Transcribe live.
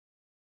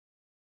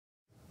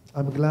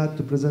I'm glad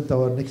to present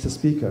our next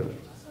speaker,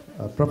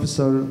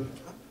 Professor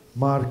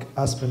Mark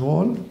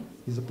Aspinwall.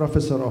 He's a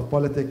professor of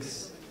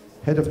politics,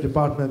 head of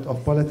Department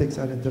of Politics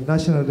and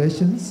International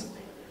Relations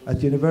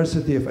at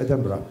University of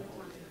Edinburgh.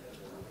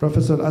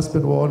 Professor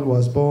Aspinwall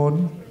was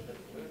born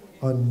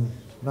on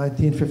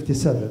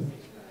 1957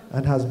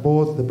 and has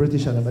both the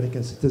British and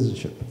American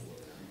citizenship.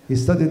 He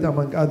studied,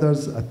 among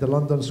others, at the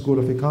London School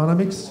of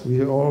Economics.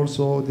 He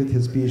also did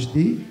his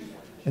PhD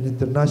in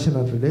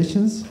international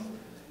relations.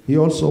 He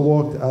also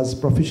worked as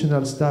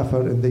professional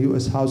staffer in the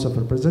US House of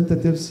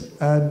Representatives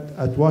and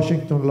at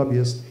Washington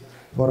lobbyist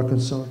for a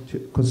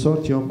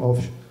consortium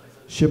of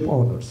ship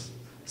owners.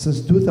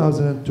 Since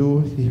 2002,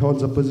 he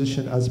holds a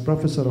position as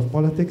professor of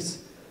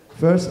politics,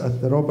 first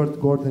at the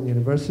Robert Gordon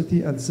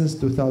University and since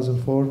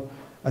 2004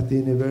 at the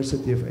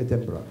University of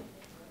Edinburgh,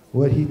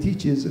 where he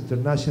teaches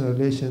international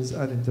relations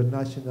and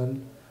international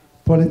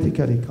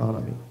political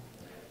economy.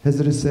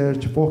 His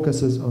research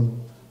focuses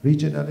on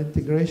regional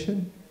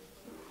integration,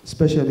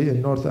 especially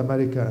in North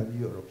America and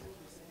Europe,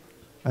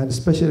 and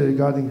especially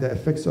regarding the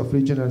effects of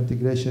regional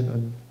integration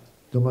on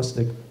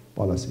domestic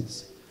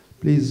policies.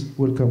 Please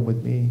welcome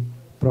with me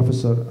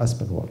Professor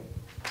Aspinwall.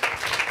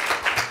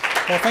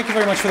 Well, thank you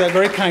very much for that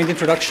very kind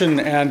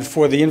introduction and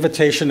for the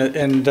invitation.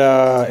 And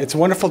it's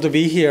wonderful to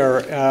be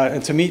here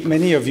and to meet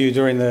many of you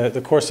during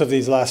the course of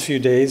these last few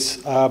days.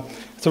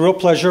 It's a real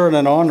pleasure and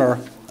an honor.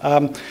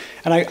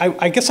 And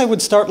I guess I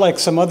would start, like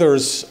some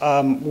others,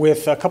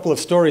 with a couple of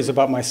stories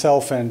about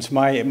myself and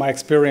my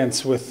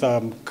experience with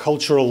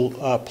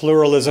cultural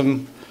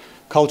pluralism,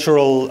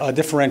 cultural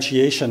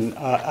differentiation.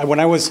 When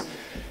I was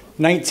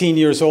 19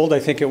 years old, I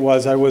think it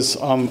was, I was,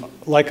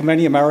 like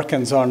many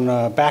Americans, on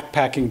a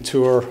backpacking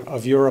tour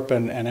of Europe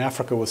and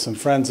Africa with some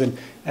friends. And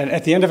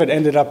at the end of it,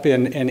 ended up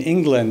in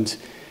England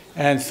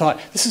and thought,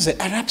 this is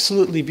an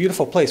absolutely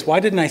beautiful place. Why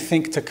didn't I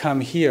think to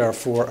come here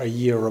for a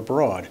year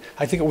abroad?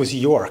 I think it was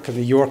York,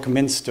 the York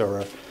Minster,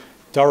 or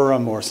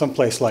Durham, or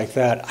someplace like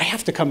that. I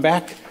have to come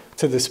back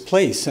to this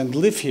place and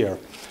live here.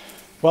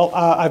 Well,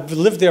 I've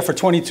lived there for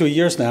 22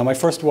 years now. My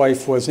first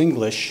wife was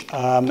English,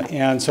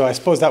 and so I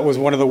suppose that was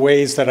one of the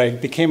ways that I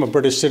became a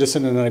British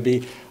citizen,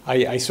 and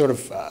I sort of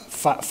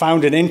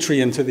found an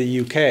entry into the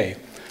UK.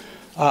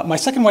 My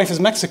second wife is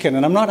Mexican,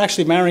 and I'm not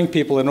actually marrying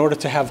people in order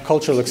to have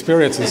cultural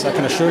experiences, I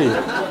can assure you.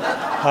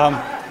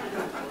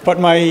 But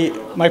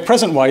my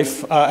present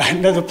wife,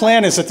 the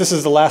plan is that this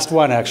is the last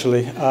one,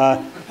 actually,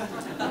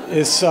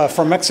 is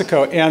from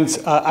Mexico. And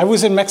I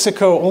was in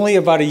Mexico only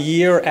about a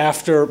year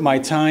after my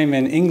time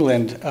in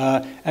England.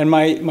 And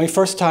my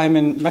first time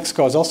in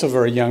Mexico, I was also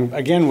very young,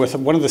 again with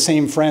one of the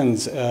same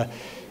friends, and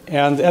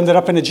ended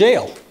up in a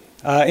jail,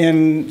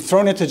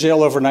 thrown into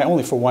jail overnight,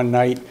 only for one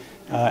night.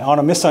 On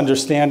a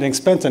misunderstanding,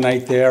 spent a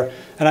night there,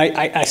 and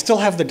I still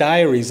have the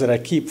diaries that I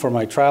kept for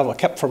my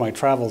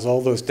travels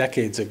all those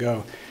decades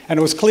ago. And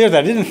it was clear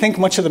that I didn't think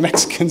much of the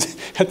Mexicans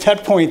at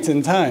that point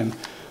in time.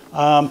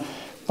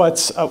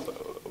 But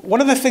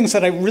one of the things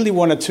that I really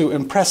wanted to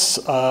impress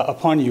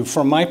upon you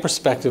from my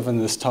perspective in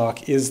this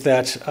talk is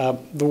that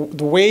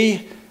the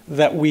way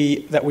that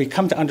we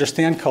come to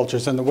understand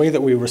cultures and the way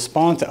that we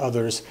respond to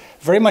others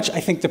very much,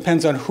 I think,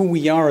 depends on who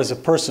we are as a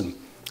person.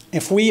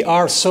 If we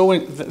are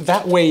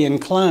that way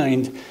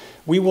inclined,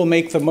 we will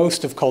make the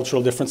most of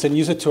cultural difference and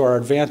use it to our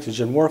advantage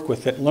and work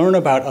with it, learn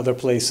about other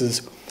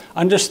places,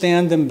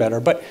 understand them better.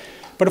 But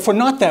if we're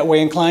not that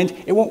way inclined,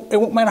 it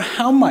won't matter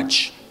how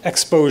much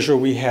exposure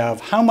we have,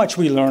 how much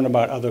we learn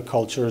about other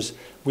cultures,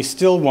 we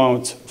still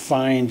won't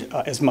find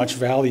as much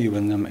value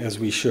in them as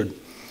we should.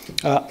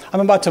 I'm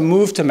about to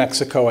move to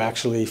Mexico,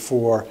 actually,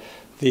 for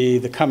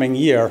the coming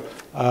year,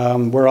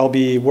 where I'll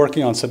be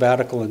working on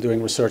sabbatical and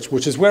doing research,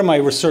 which is where my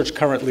research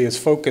currently is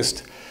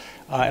focused.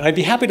 And I'd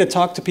be happy to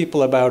talk to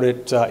people about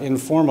it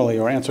informally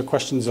or answer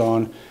questions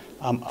on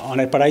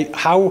it. But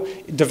how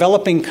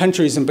developing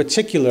countries in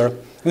particular,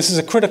 this is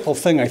a critical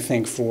thing, I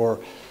think, for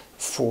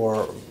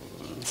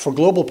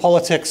global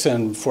politics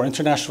and for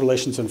international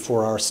relations and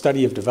for our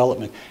study of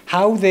development,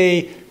 how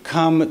they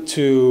come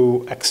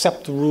to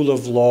accept the rule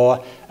of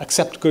law,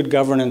 accept good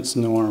governance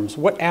norms,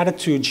 what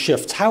attitude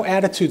shifts, how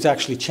attitudes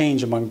actually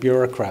change among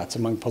bureaucrats,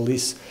 among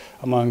police,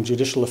 among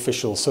judicial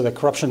officials, so that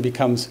corruption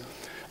becomes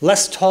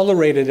less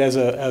tolerated as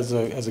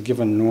a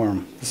given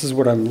norm. This is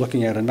what I'm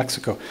looking at in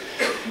Mexico.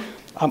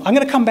 I'm going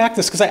to come back to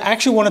this because I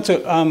actually wanted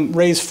to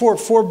raise four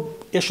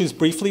issues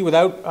briefly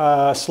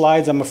without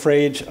slides, I'm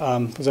afraid,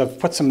 because I've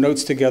put some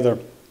notes together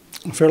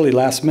fairly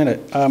last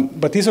minute.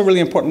 But these are really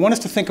important. One is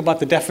to think about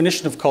the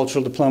definition of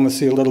cultural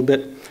diplomacy a little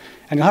bit.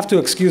 And you'll have to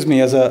excuse me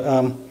as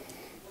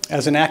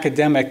an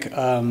academic,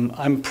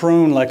 I'm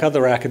prone, like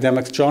other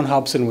academics, John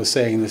Hobson was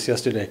saying this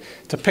yesterday,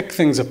 to pick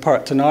things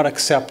apart, to not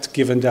accept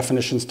given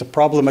definitions, to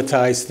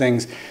problematize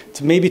things,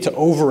 to maybe to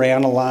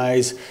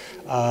overanalyze,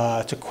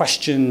 to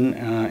question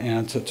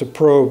and to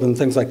probe and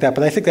things like that.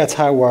 But I think that's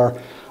how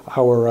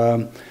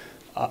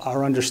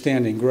our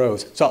understanding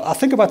grows. So I'll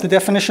think about the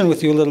definition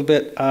with you a little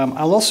bit.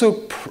 I'll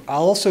also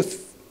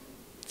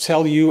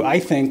tell you, I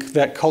think,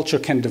 that culture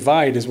can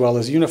divide as well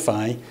as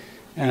unify.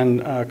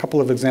 And a couple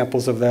of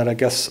examples of that, I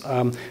guess.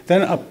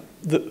 Then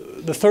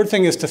the third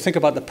thing is to think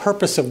about the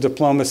purpose of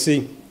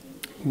diplomacy,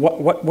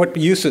 what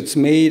use it's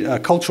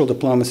made, cultural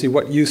diplomacy,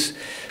 what use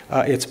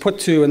it's put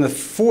to. And the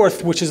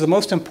fourth, which is the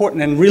most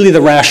important and really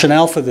the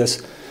rationale for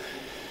this,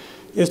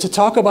 is to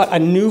talk about a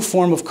new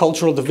form of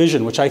cultural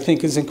division, which I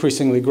think is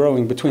increasingly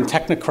growing between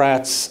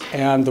technocrats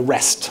and the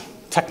rest.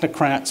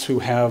 Technocrats who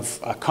have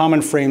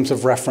common frames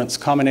of reference,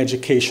 common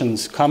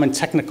educations, common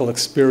technical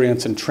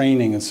experience and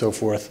training and so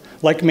forth,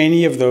 like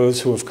many of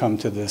those who have come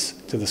to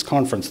this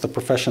conference, the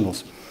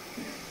professionals.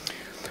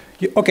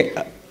 Okay,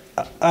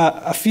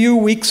 a few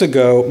weeks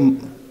ago,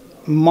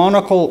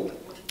 Monocle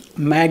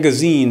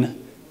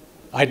magazine,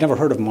 I'd never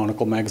heard of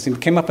Monocle magazine,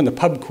 it came up in the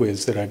pub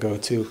quiz that I go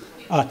to.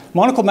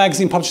 Monocle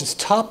magazine publishes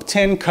top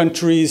 10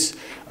 countries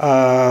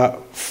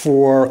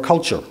for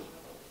culture,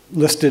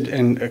 listed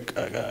and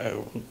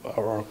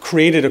or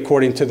created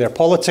according to their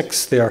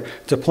politics, their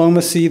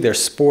diplomacy, their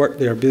sport,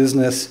 their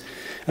business,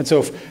 and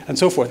so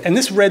forth. And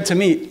this read to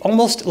me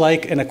almost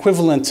like an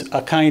equivalent,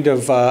 a kind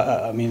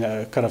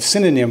of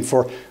synonym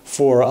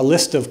for a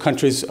list of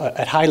countries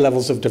at high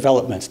levels of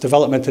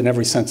development in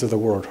every sense of the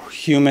word,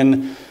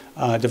 human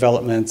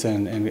development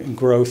and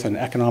growth and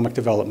economic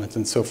development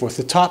and so forth.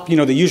 The top,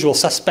 the usual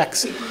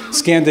suspects,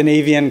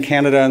 Scandinavian,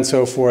 Canada, and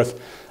so forth.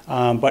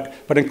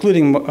 But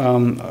including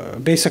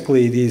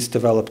basically these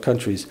developed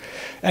countries,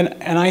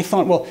 and I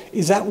thought, well,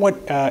 is that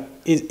what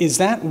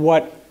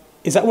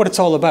it's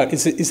all about?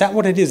 Is that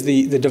what it is?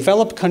 The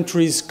developed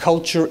countries'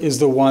 culture is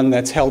the one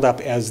that's held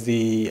up as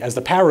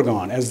the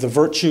paragon, as the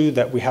virtue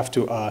that we have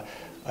to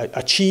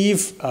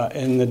achieve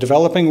in the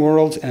developing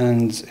world,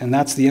 and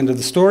that's the end of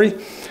the story.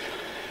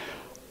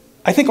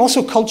 I think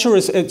also culture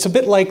it's a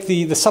bit like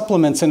the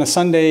supplements in a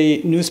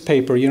Sunday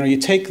newspaper. You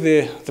take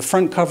the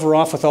front cover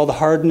off with all the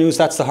hard news,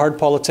 that's the hard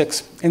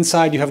politics.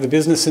 Inside you have the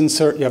business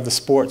insert, you have the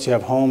sports, you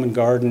have home and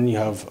garden, you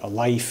have a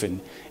life and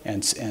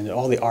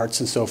all the arts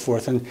and so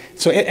forth. And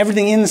so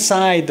everything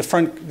inside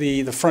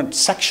the front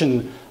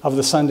section of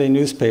the Sunday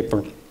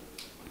newspaper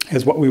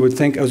is what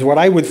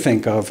I would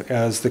think of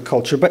as the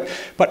culture.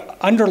 But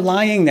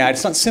underlying that,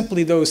 it's not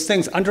simply those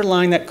things.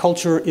 Underlying that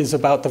culture is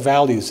about the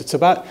values. It's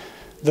about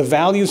the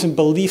values and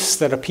beliefs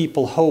that a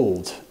people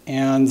hold.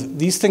 And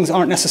these things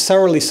aren't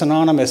necessarily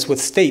synonymous with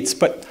states,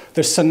 but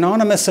they're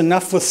synonymous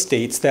enough with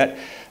states that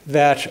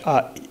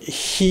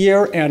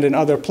here and in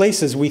other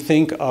places we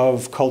think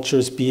of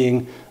cultures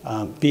being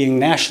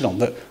national.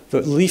 The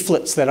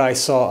leaflets that I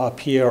saw up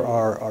here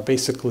are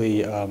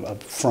basically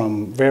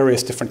from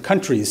various different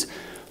countries.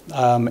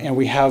 And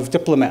we have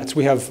diplomats,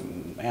 we have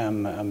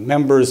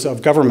members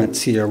of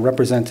governments here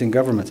representing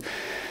governments.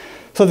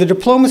 So the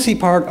diplomacy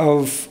part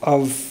of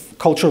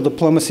cultural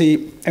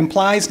diplomacy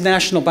implies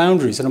national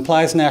boundaries, it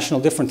implies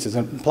national differences, it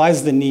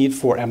implies the need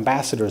for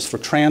ambassadors, for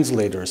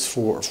translators,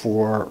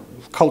 for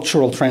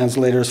cultural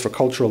translators, for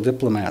cultural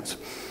diplomats.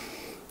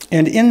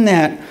 And in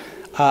that,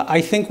 I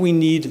think we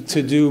need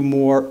to do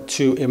more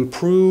to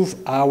improve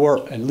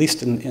at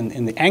least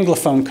in the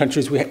Anglophone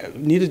countries, we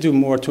need to do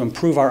more to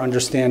improve our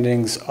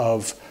understandings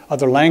of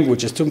other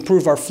languages, to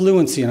improve our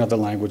fluency in other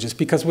languages,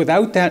 because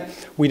without that,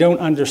 we don't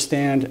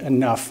understand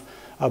enough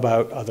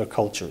about other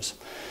cultures.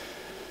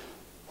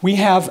 We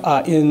have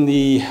in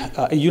the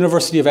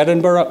University of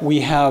Edinburgh, we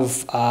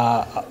have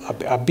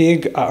a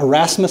big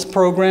Erasmus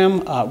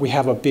program. We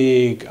have a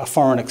big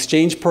foreign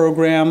exchange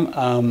program,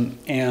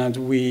 and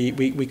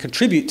we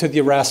contribute to the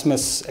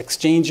Erasmus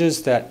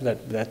exchanges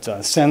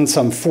that send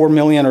some 4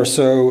 million or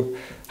so.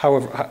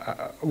 However,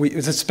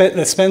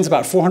 that spends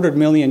about 400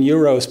 million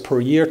euros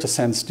per year to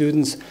send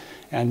students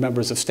and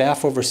members of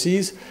staff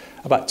overseas.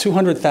 About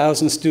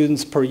 200,000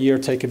 students per year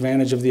take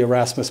advantage of the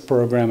Erasmus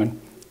program, and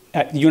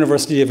at the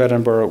University of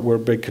Edinburgh, we're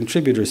big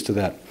contributors to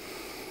that.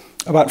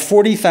 About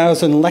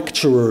 40,000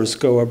 lecturers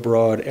go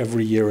abroad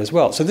every year as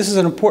well. So this is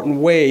an important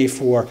way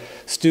for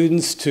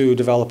students to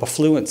develop a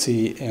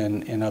fluency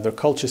in other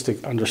cultures, to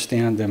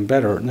understand them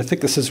better. And I think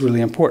this is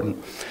really important.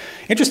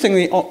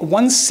 Interestingly,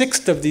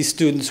 1/6 of these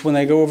students, when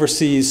they go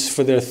overseas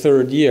for their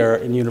third year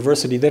in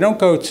university, they don't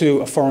go to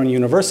a foreign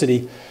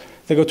university,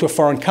 they go to a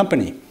foreign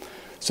company.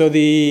 So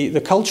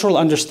the cultural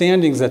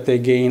understandings that they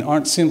gain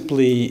aren't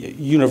simply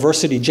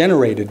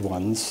university-generated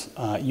ones,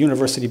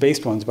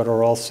 university-based ones, but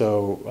are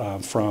also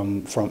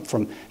from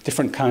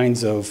different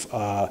kinds of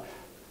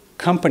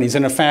companies.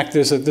 And in fact,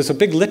 there's a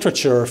big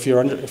literature, if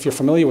you're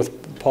familiar with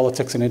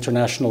politics and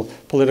international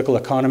political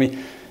economy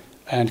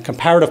and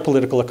comparative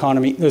political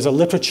economy, there's a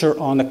literature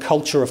on the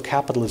culture of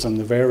capitalism,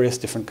 the various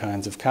different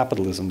kinds of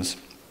capitalisms.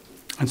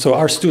 And so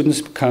our students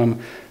come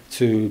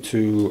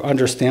to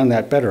understand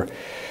that better.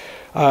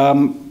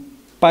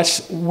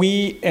 But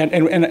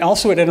and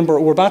also at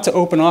Edinburgh, we're about to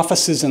open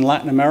offices in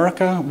Latin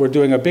America. We're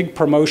doing a big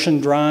promotion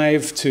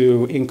drive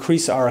to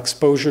increase our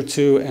exposure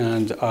to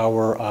and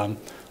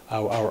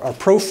our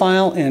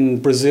profile in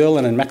Brazil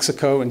and in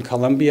Mexico and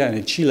Colombia and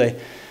in Chile.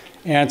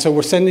 And so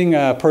we're sending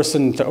a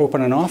person to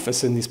open an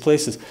office in these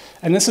places.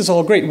 And this is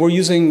all great. We're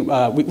using,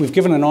 we've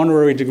given an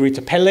honorary degree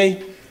to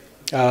Pele.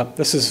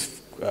 This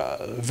is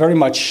very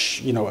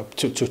much,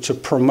 to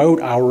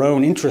promote our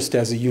own interest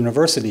as a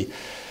university.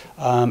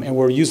 And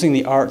we're using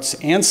the arts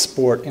and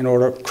sport in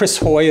order, Chris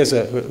Hoy,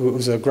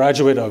 who's a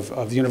graduate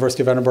of the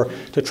University of Edinburgh,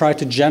 to try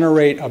to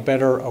generate a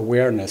better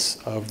awareness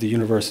of the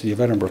University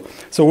of Edinburgh.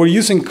 So we're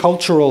using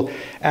cultural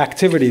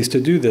activities to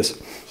do this.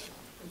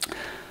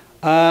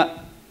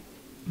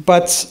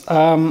 But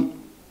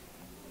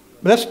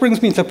that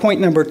brings me to point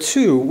number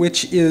 2,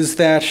 which is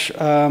that,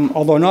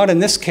 although not in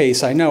this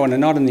case, I know, and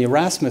not in the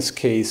Erasmus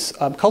case,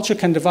 culture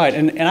can divide.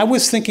 And I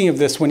was thinking of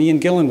this when Ian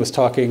Gillan was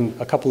talking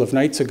a couple of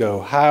nights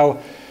ago, how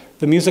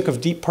the music of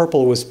Deep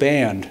Purple was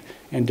banned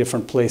in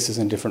different places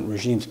and different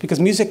regimes, because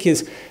music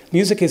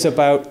is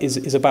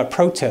about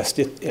protest.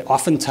 It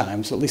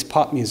oftentimes, at least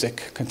pop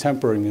music,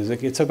 contemporary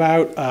music, it's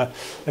about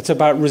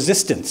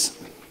resistance.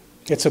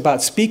 It's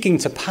about speaking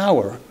to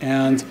power,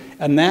 and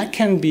that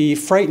can be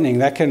frightening.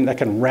 That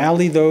can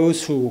rally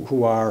those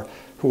who are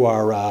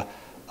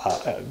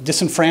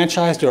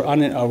disenfranchised or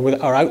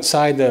are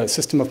outside the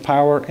system of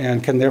power,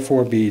 and can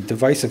therefore be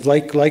divisive,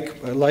 like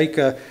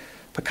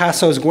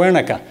Picasso's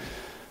Guernica.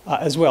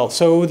 As well.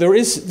 So there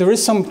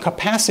is some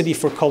capacity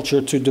for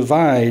culture to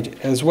divide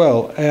as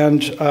well.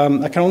 And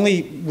I can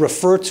only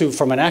refer to,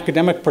 from an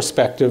academic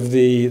perspective,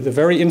 the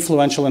very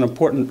influential and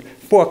important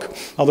book,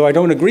 although I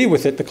don't agree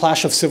with it, The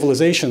Clash of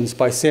Civilizations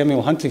by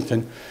Samuel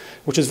Huntington,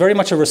 which is very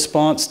much a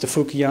response to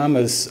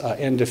Fukuyama's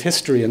End of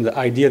History and the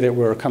idea that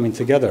we're coming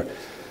together.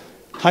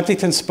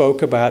 Huntington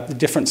spoke about the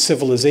different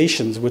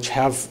civilizations which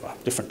have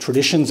different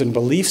traditions and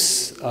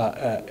beliefs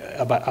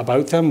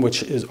about them,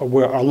 which is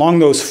where along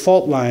those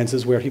fault lines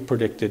is where he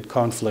predicted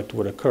conflict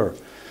would occur.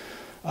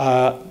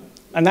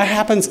 And that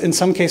happens in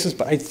some cases,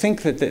 but I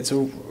think that it's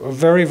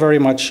very, very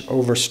much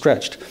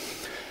overstretched.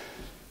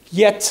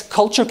 Yet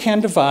culture can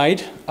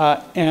divide,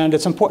 and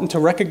it's important to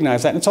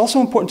recognize that. And it's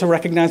also important to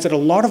recognize that a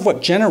lot of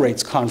what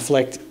generates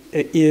conflict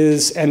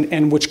is,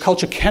 and which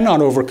culture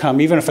cannot overcome,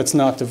 even if it's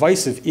not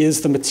divisive,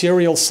 is the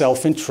material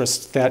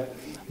self-interest that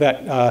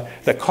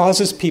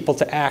causes people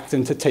to act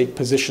and to take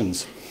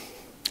positions.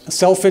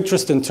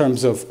 Self-interest in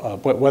terms of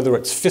whether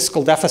it's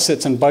fiscal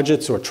deficits and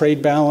budgets or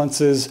trade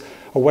balances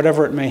or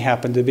whatever it may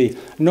happen to be.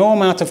 No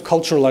amount of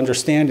cultural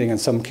understanding in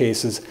some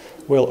cases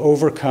will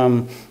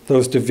overcome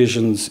those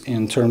divisions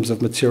in terms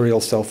of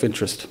material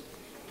self-interest.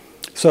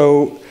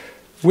 So,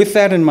 with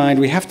that in mind,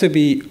 we have to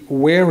be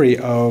wary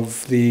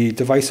of the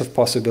divisive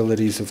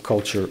possibilities of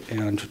culture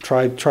and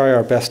try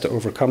our best to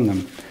overcome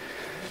them.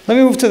 Let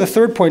me move to the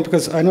third point,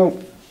 because I know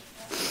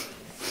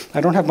I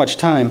don't have much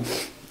time.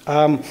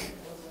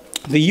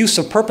 The use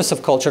of purpose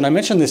of culture, and I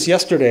mentioned this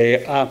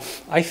yesterday.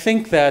 I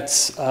think that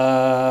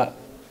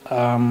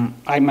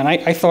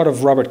I thought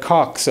of Robert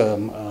Cox, a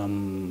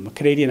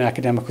Canadian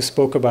academic who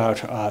spoke about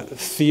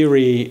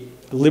theory,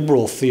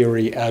 liberal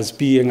theory, as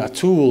being a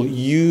tool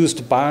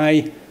used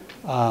by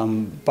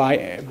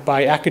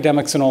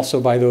academics and also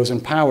by those in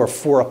power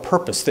for a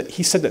purpose. That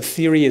he said that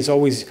theory is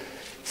always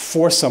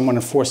for someone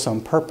and for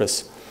some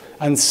purpose.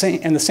 And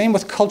the same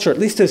with culture, at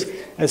least as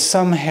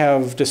some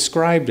have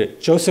described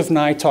it. Joseph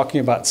Nye talking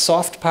about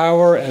soft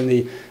power and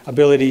the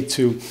ability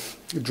to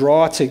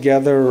draw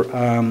together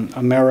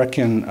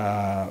American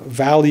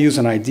values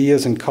and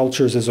ideas and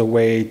cultures as a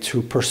way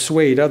to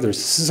persuade others.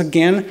 This is,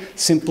 again,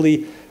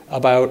 simply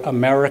about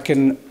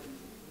American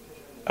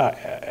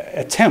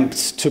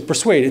attempts to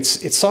persuade.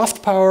 It's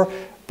soft power,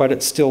 but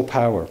it's still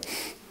power.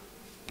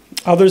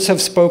 Others have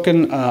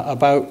spoken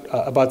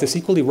about this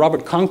equally.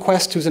 Robert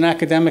Conquest, who's an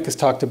academic, has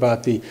talked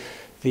about the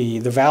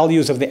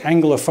values of the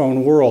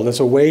Anglophone world as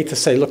a way to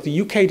say, look,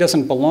 the UK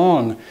doesn't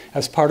belong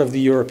as part of the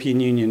European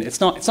Union. It's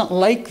not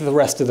like the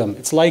rest of them.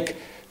 It's like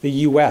the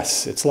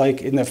US. It's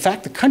like, in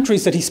fact, the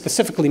countries that he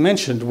specifically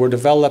mentioned were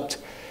developed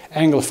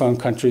Anglophone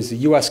countries: the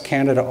US,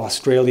 Canada,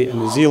 Australia, and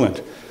New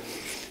Zealand.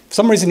 For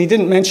some reason, he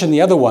didn't mention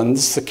the other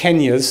ones, the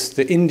Kenyas,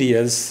 the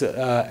Indias,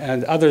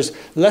 and others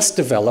less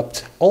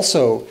developed,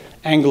 also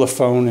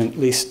Anglophone, at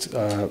least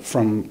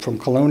from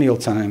colonial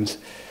times.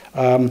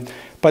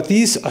 But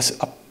these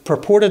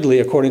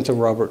purportedly, according to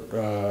Robert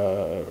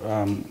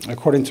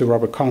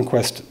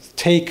Conquest,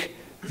 take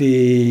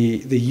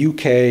the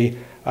UK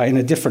in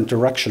a different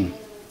direction.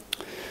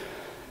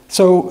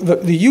 So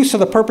the use of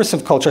the purpose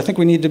of culture, I think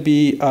we need to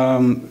be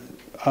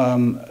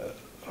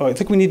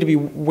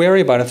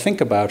wary about and think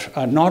about.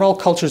 Not all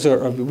cultures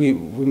are,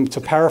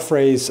 to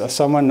paraphrase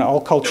someone, all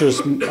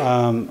cultures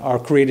are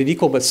created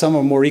equal, but some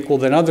are more equal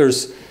than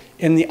others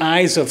in the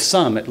eyes of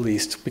some, at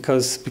least,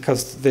 because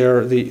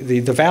they're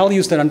the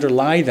values that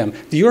underlie them.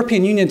 The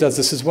European Union does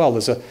this as well.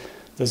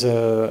 There's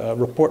a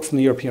report from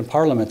the European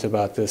Parliament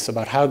about this,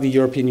 about how the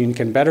European Union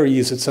can better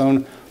use its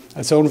own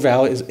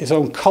values, its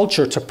own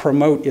culture to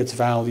promote its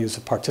values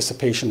of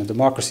participation and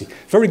democracy.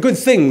 Very good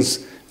things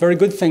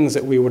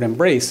that we would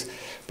embrace.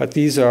 But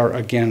these are,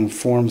 again,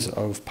 forms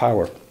of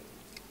power.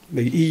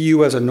 The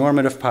EU as a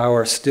normative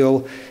power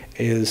still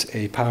is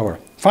a power.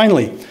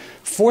 Finally,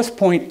 fourth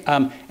point,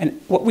 and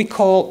what we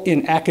call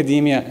in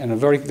academia, in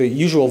the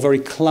usual very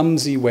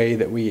clumsy way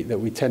that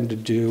we tend to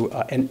do,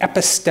 an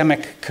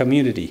epistemic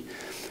community.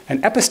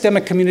 An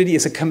epistemic community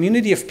is a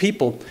community of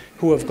people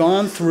who have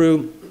gone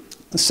through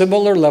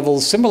similar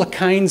levels, similar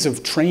kinds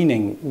of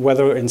training,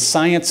 whether in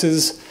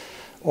sciences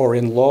or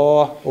in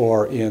law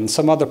or in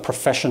some other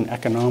profession,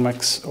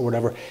 economics or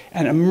whatever,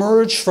 and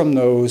emerge from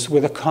those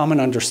with a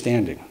common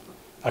understanding,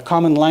 a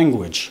common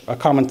language, a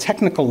common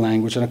technical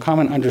language, and a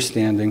common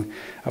understanding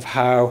of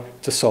how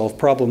to solve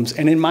problems.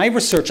 And in my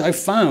research, I've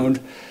found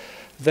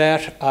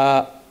that,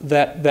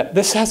 that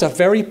this has a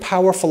very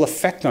powerful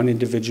effect on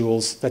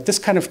individuals, that this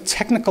kind of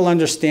technical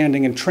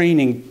understanding and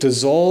training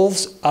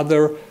dissolves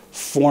other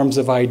forms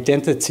of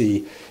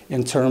identity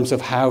in terms of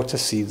how to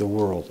see the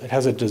world. It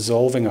has a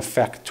dissolving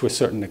effect to a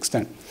certain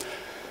extent.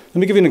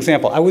 Let me give you an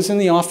example. I was in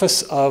the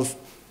office of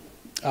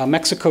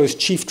Mexico's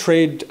chief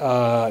trade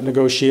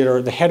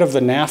negotiator, the head of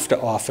the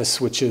NAFTA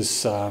office, which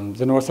is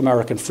the North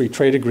American Free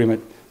Trade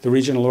Agreement, the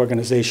regional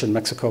organization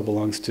Mexico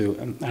belongs to.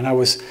 And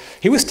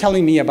he was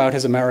telling me about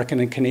his American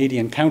and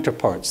Canadian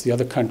counterparts, the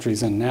other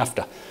countries in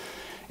NAFTA,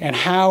 and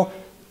how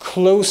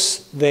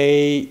close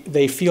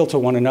they feel to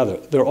one another.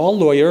 They're all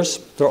lawyers.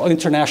 They're all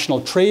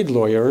international trade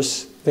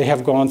lawyers. They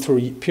have gone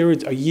through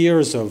periods,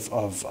 years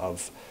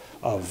of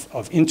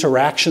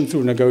interaction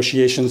through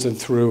negotiations and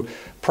through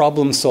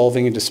problem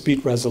solving and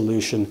dispute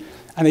resolution.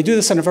 And they do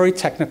this in a very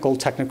technical,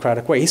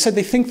 technocratic way. He said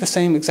they think the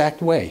same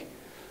exact way.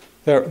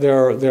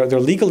 They're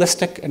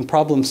legalistic and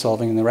problem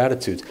solving in their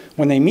attitudes.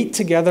 When they meet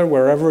together,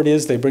 wherever it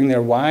is, they bring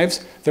their wives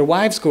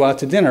go out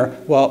to dinner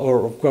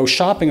or go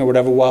shopping or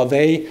whatever while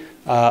they,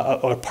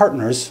 or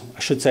partners, I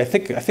should say, I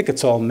think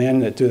it's all men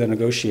that do the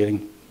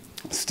negotiating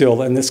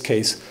still in this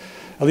case,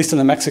 at least in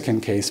the Mexican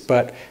case,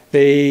 but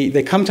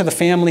they come to the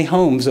family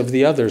homes of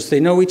the others. They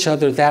know each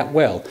other that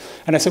well.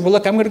 And I said, well,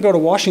 look, I'm going to go to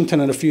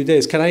Washington in a few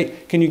days.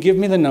 Can you give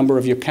me the number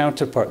of your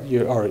counterpart,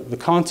 or the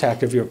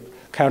contact of your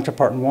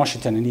counterpart in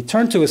Washington? And he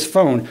turned to his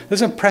phone.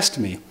 This impressed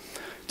me.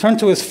 Turned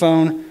to his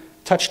phone,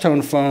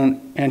 touch-tone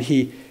phone, and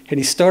he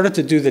started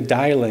to do the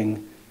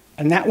dialing.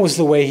 And that was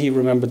the way he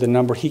remembered the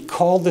number. He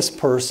called this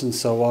person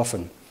so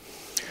often.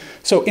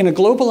 So in a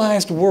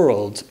globalized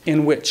world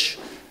in which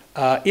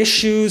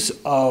issues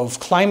of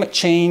climate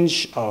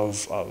change,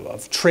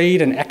 of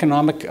trade and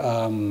economic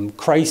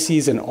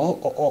crises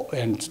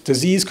and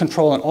disease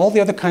control and all the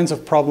other kinds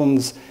of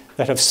problems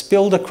that have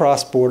spilled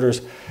across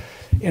borders,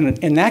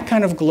 in that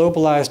kind of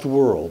globalized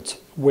world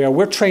where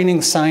we're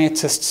training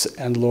scientists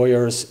and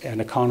lawyers and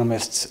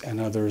economists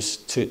and others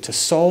to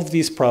solve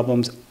these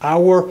problems,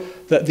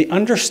 the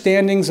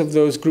understandings of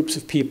those groups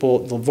of people,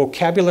 the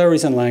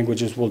vocabularies and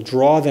languages will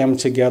draw them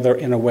together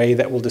in a way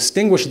that will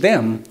distinguish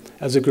them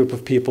as a group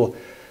of people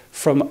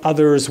from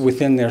others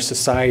within their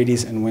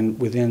societies and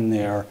within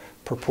their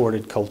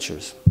purported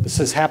cultures. This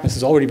has happened. This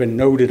has already been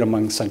noted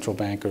among central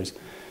bankers,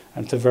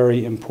 and it's a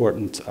very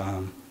important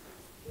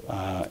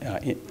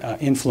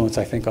influence,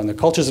 I think, on the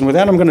cultures. And with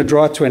that, I'm going to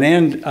draw it to an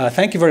end.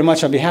 Thank you very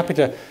much. I'd be happy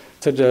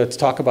to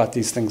talk about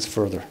these things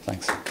further.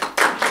 Thanks.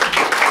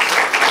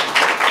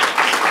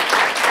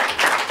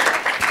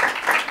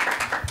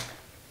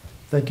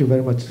 Thank you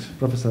very much,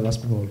 Professor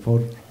Aspinwall,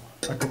 for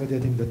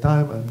accommodating the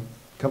time and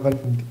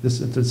covering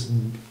this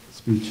interesting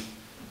speech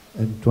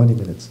in 20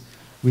 minutes.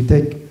 We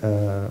take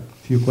a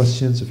few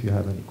questions if you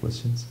have any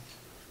questions.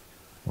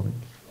 Morning.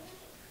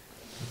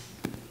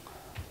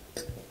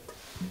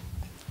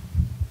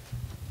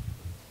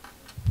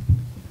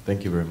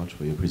 Thank you very much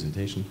for your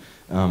presentation.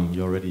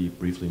 You already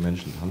briefly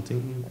mentioned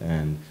hunting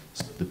and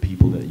the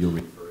people that you're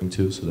referring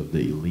to, sort of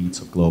the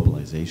elites of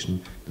globalization,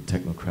 the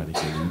technocratic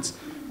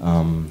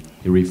elites.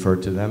 He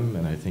referred to them,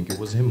 and I think it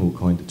was him who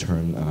coined the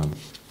term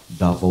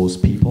Davos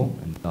people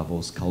and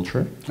Davos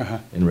culture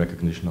in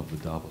recognition of the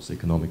Davos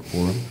Economic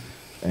Forum.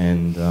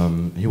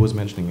 And he was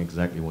mentioning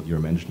exactly what you're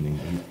mentioning.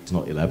 He's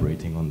not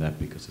elaborating on that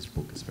because his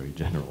book is very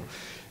general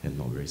and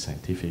not very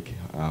scientific.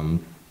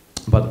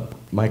 But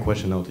my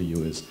question now to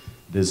you is,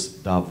 this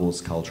Davos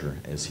culture,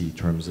 as he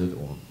terms it,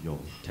 or your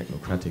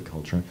technocratic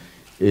culture,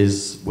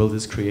 will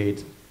this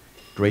create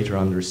greater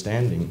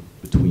understanding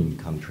between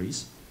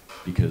countries?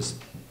 Because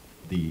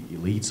the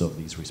elites of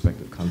these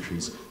respective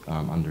countries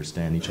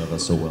understand each other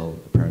so well,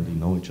 apparently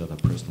know each other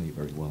personally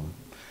very well.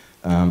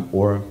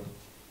 Or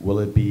will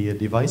it be a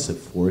divisive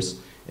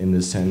force in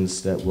the sense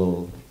that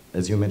will,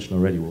 as you mentioned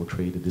already, will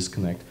create a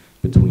disconnect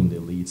between the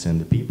elites and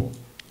the people?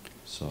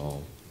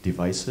 So,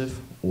 divisive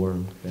or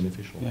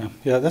beneficial?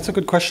 Yeah, that's a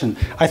good question.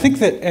 I think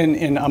that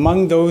in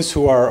among those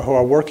who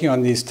are working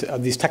on these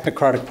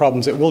technocratic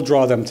problems, it will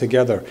draw them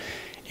together.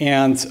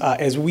 And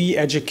as we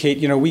educate,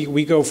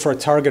 we go for a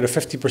target of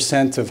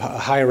 50% of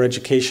higher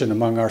education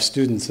among our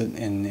students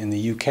in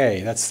the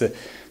UK.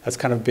 That's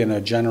kind of been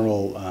a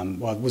general,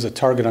 well, it was a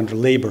target under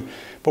Labour,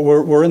 but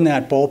we're in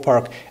that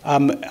ballpark.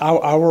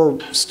 Our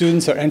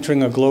students are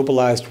entering a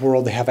globalized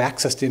world. They have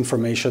access to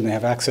information. They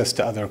have access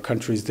to other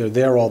countries. They're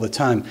there all the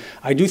time.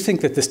 I do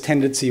think that this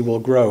tendency will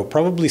grow,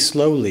 probably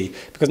slowly,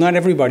 because not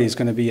everybody is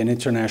going to be an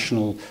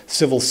international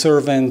civil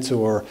servant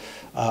or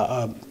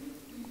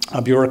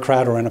a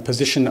bureaucrat or in a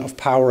position of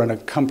power in a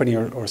company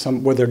or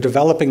some where they're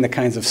developing the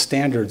kinds of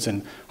standards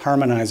and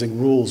harmonizing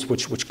rules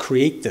which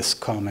create this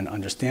common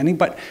understanding.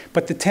 But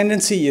the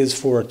tendency is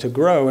for it to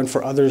grow and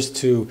for others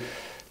to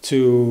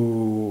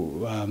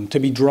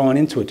be drawn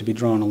into it, to be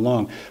drawn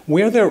along.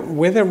 Where there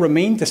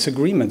remain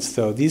disagreements,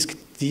 though,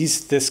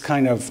 this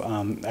kind of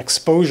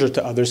exposure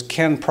to others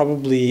can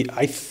probably,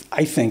 I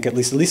think, at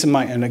least in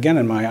my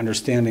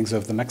understandings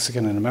of the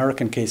Mexican and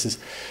American cases,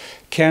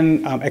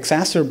 can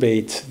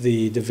exacerbate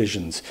the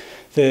divisions.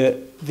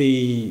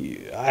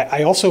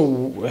 I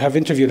also have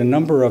interviewed a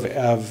number of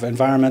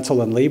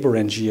environmental and labor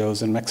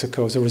NGOs in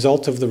Mexico as a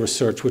result of the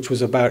research, which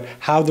was about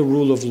how the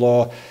rule of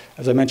law,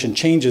 as I mentioned,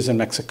 changes in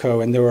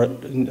Mexico. And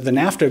the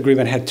NAFTA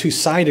agreement had two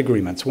side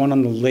agreements, one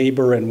on the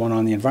labor and one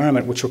on the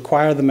environment, which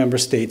require the member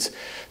states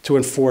to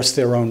enforce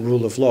their own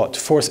rule of law, to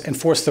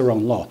enforce their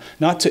own law,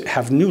 not to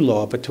have new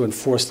law, but to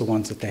enforce the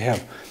ones that they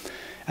have.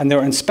 And there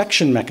are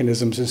inspection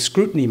mechanisms and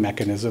scrutiny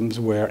mechanisms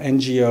where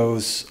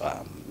NGOs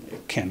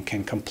can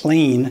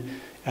complain,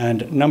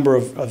 and a number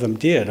of them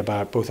did,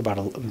 both about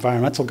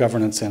environmental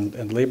governance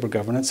and labor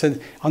governance. And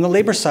on the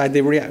labor side,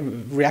 they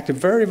reacted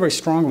very, very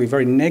strongly,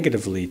 very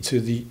negatively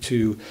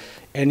to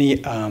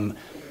any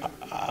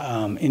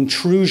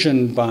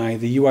intrusion by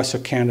the U.S. or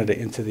Canada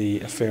into the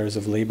affairs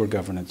of labor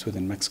governance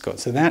within Mexico.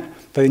 So that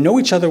they know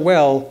each other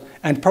well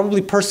and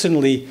probably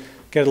personally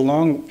get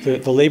along. The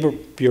labor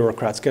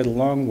bureaucrats get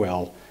along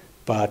well,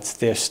 but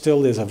there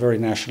still is a very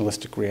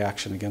nationalistic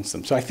reaction against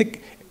them. So I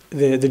think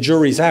the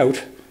jury's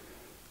out.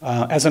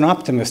 As an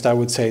optimist, I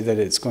would say that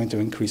it's going to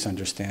increase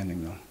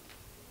understanding, though.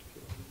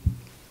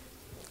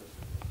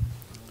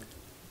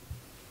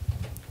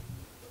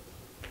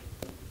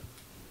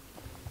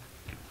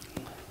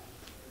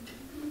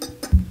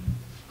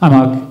 Hi,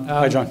 Mark.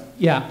 Hi, John.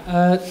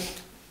 Yeah,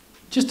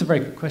 just a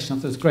very quick question. I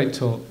thought it was a great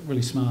talk,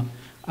 really smart.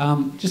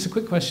 Just a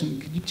quick question.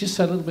 Could you just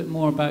say a little bit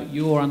more about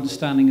your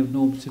understanding of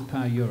normative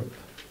power Europe,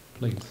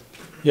 please?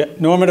 Yeah,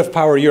 normative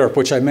power Europe,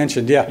 which I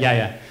mentioned, yeah.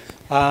 Yeah.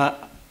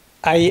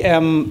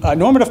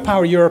 Normative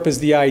power Europe is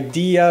the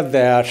idea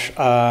that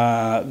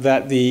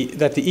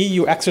the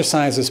EU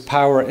exercises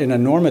power in a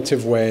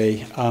normative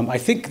way. I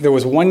think there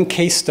was one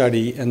case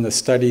study in the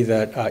study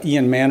that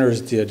Ian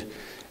Manners did.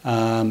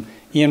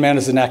 Ian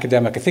Manners is an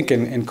academic, I think,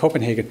 in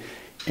Copenhagen,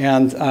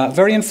 and a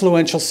very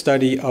influential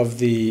study of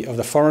the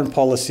foreign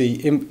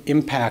policy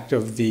impact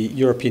of the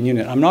European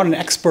Union. I'm not an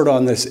expert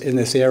on this in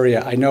this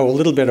area. I know a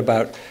little bit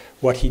about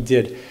what he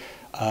did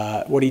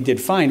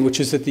find, which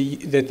is that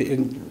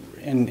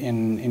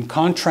in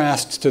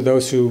contrast to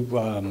those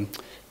who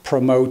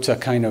promote a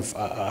kind of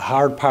a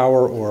hard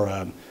power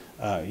or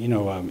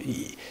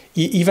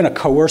even a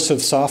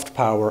coercive soft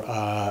power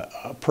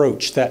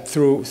approach, that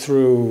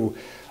through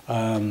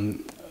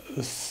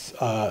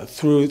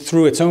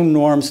its own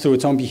norms, through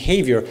its own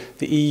behavior,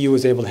 the EU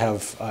is able to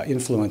have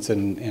influence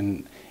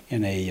in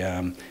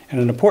an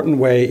important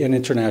way in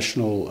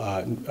international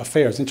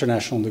affairs,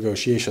 international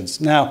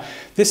negotiations. Now,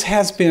 this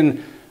has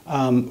been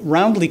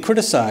roundly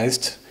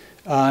criticized,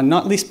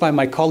 not least by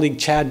my colleague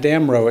Chad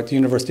Damrow at the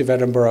University of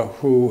Edinburgh,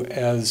 who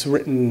has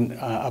written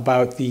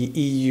about the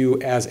EU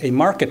as a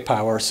market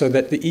power, so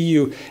that the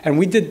EU, and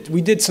we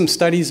did some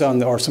studies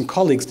on, or some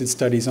colleagues did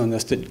studies on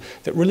this,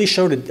 that really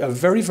showed a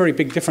very, very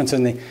big difference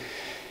in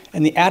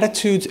the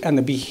attitudes and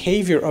the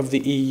behavior of the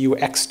EU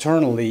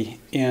externally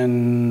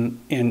in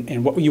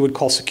what you would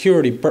call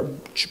security,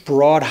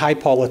 broad high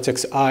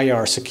politics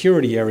IR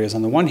security areas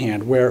on the one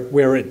hand,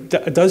 where it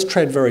does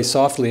tread very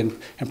softly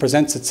and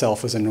presents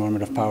itself as a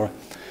normative power.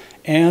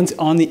 And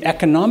on the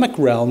economic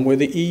realm, where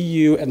the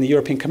EU and the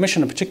European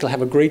Commission in particular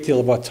have a great deal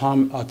of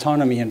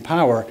autonomy and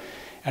power,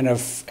 and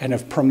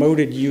have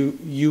promoted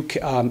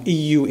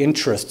EU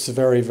interests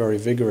very, very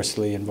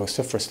vigorously and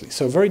vociferously.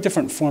 So very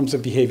different forms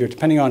of behavior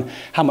depending on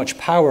how much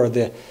power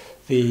the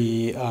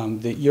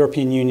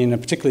European Union,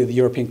 and particularly the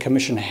European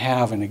Commission,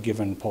 have in a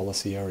given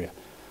policy area.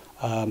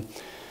 I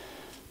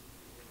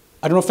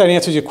don't know if that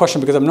answers your question,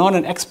 because I'm not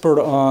an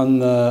expert on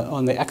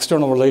the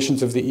external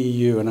relations of the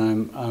EU,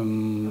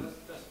 and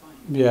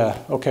yeah,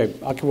 okay.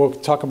 We'll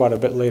talk about it a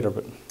bit later.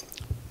 But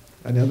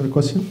any other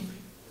question?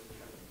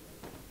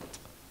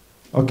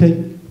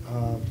 Okay,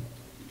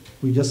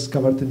 we just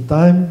covered in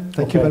time.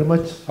 Thank you very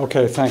much.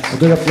 Okay, thanks. A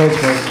good applause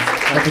for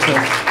Professor.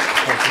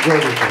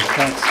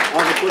 Thanks. I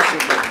have a question,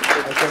 but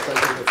I thought I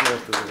would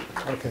have to.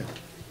 Okay.